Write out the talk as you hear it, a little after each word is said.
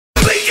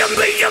Hello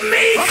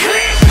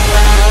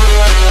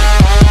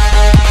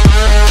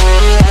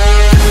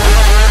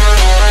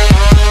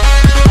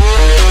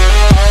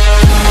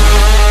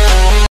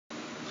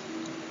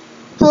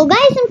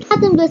guys, I'm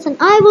Captain Blitz and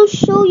I will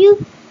show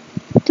you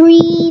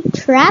 3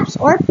 traps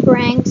or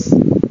pranks.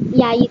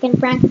 Yeah, you can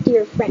prank it to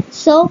your friends.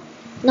 So,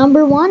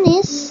 number 1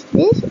 is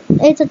this.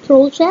 It's a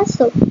troll chest.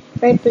 So,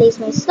 where I place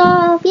my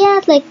stuff. Yeah,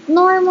 it's like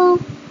normal.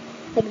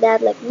 Like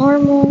that, like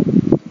normal.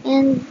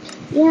 And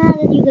yeah,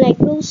 then you like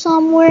go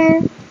somewhere.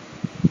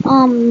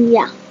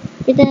 Yeah.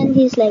 Pretend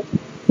he's like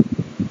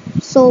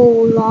so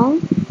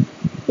long.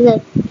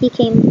 He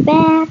came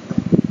back.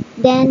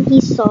 Then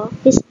he saw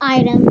his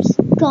items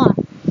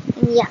gone.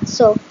 And yeah,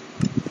 so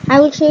I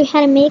will show you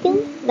how to make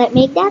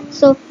that.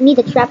 So you need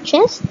a trap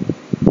chest.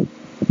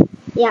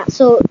 Yeah,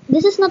 so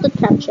this is not a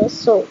trap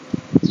chest, so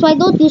I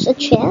don't use a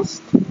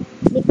chest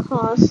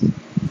because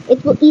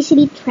it will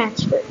easily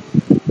transfer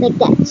like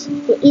that.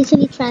 It will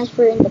easily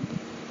transfer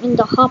in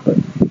the hopper.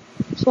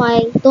 That's why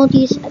I don't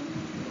use a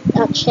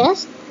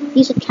chest.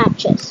 Use a trap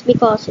chest,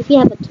 because if you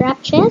have a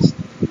trap chest,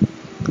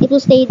 it will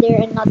stay there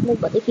and not move.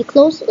 But if you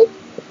close it,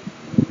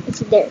 it's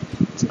there.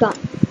 It's gone.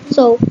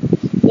 So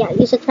yeah,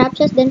 use a trap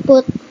chest, then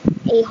put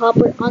a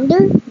hopper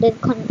under, then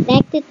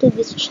connect it to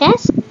this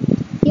chest.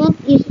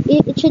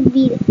 It should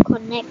be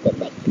connected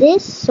like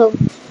this, so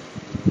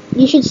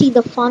you should see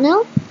the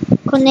funnel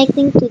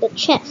connecting to the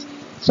chest.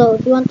 So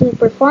if you want to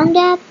perform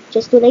that,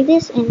 just do like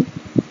this and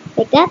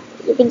like that.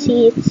 You can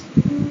see it's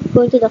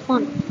going to the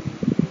funnel.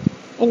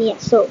 And yeah,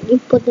 so you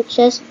put the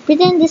chest.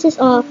 Pretend this is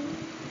a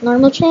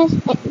normal chest.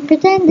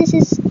 Pretend this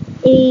is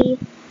a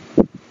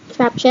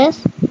trap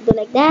chest. Do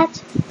like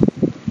that.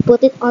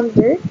 Put it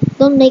under.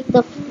 You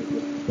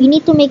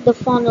need to make the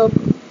funnel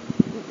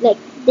like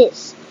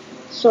this.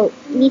 So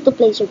you need to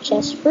place your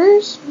chest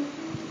first.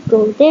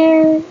 Go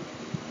there,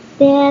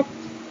 that,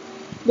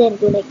 then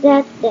do like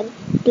that, then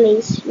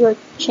place your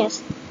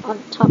chest on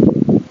top.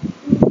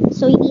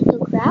 So you need to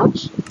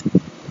crouch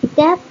like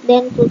that,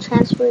 then it will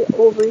transfer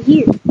over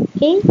here.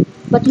 Okay?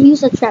 But you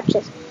use a trap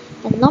chest.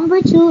 And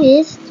number 2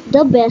 is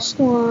the best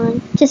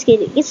one. Just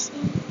kidding. It's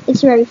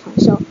very fun.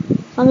 So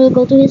someone will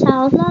go to his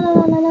house. La la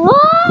la la la.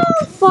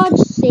 Oh, fudge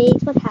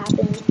sakes! What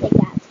happened? Like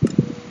that.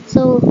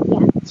 So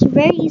yeah, it's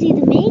very easy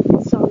to make.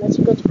 So let's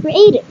go to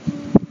creative.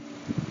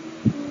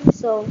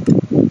 So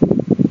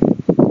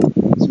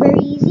it's very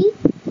easy.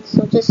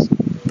 So just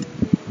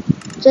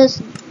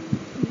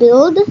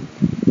build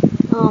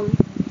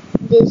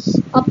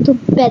this up to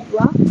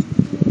bedrock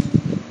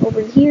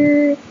over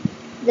here.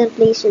 Then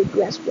place your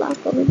grass block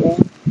over there.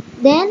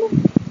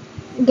 Then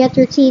get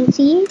your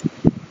TNT.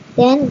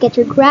 Then get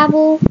your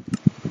gravel.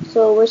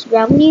 So where's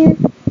gravel here?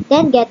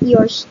 Then get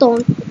your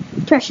stone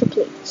pressure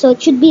plate. So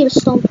it should be a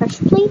stone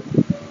pressure plate,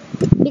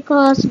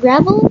 because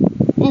gravel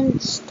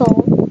and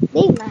stone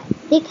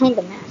they kind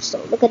of match. So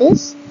look at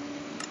this.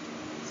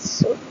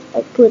 So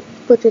I put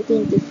your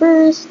TNT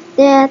first,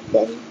 that,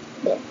 then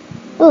there.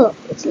 Oh,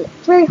 it's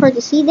very hard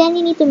to see. Then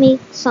you need to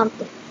make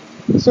something.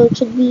 So it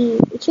should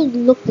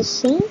look the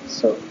same.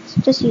 So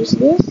just use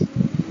this.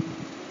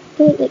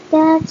 Okay, like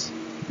that.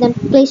 Then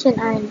place an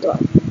iron door.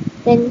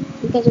 Then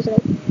you can just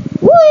like,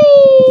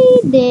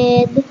 whee,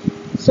 dead.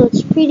 So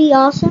it's pretty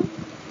awesome.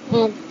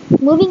 And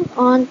moving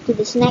on to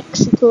this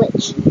next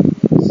glitch.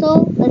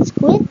 So let's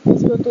quit.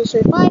 Let's go to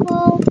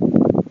survival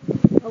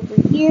over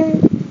here.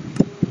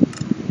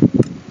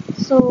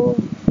 So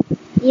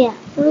yeah,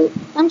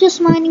 I'm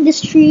just mining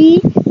this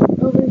tree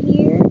over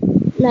here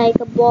like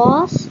a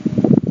boss.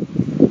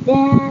 Like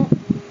that.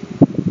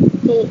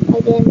 Okay, I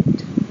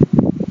didn't.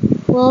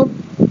 Well,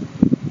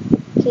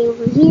 okay,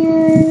 over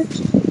here,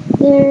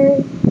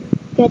 there.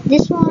 Get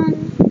this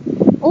one.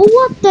 Oh,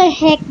 what the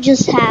heck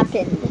just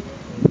happened?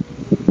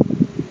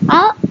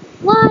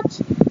 What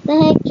the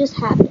heck just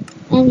happened?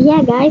 And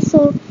yeah, guys,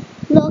 so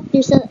look,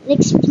 there's an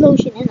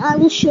explosion, and I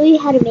will show you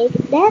how to make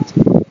that.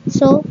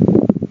 So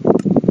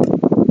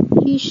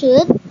you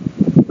should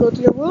go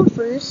to your world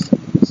first.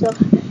 So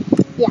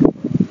yeah,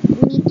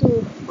 you need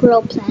to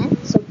grow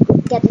plants. So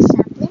get a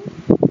sapling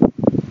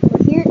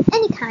over here,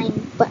 any kind,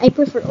 but I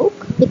prefer oak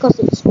because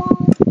it's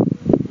small.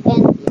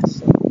 And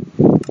yes,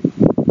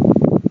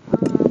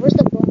 where's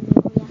the bone?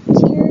 Oh yeah,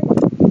 it's here.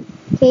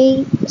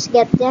 Okay, just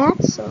get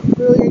that. So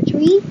grow your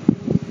tree.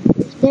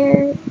 It's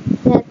there.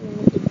 That we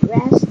need the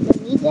grass.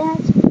 Don't need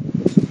that.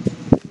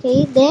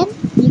 Okay, then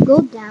you go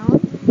down.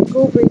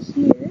 Go over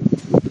here.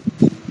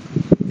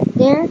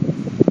 There.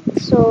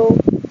 So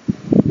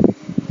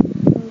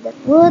that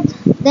wood.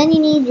 Then you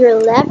need your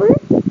lever,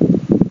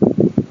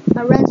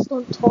 a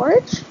redstone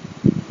torch.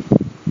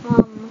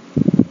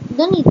 You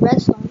don't need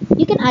redstone.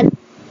 You can add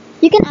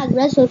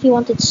redstone if you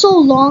want it so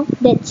long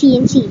that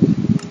TNT.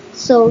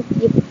 So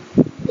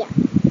yeah,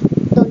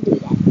 don't do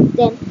that.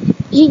 Then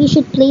you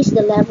should place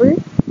the lever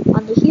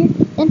under here.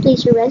 Then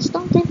place your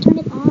redstone. Then turn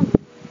it on.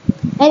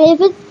 And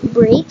if it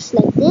breaks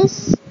like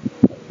this,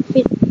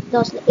 if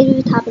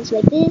it happens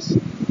like this,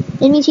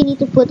 that means you need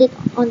to put it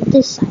on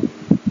this side,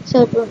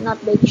 so it will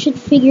not break. You should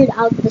figure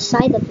out the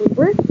side that will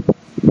work.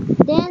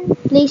 Then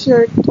place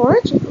your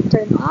torch. It will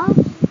turn off.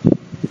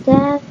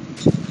 that.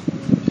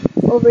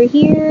 Over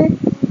here,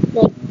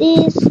 like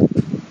this,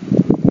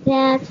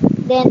 that.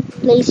 Then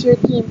place your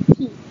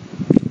TNT.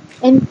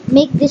 And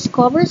make this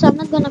cover, so I'm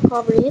not gonna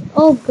cover it.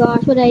 Oh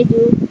gosh, what did I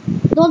do?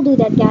 Don't do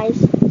that, guys.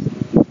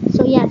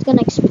 So yeah, it's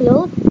gonna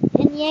explode.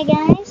 And yeah,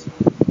 guys,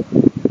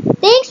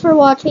 thanks for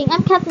watching.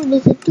 I'm Captain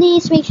Blizzard.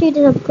 Please make sure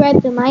to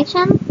subscribe to my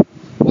channel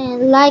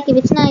and like if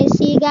it's nice.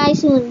 See you guys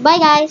soon. Bye,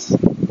 guys.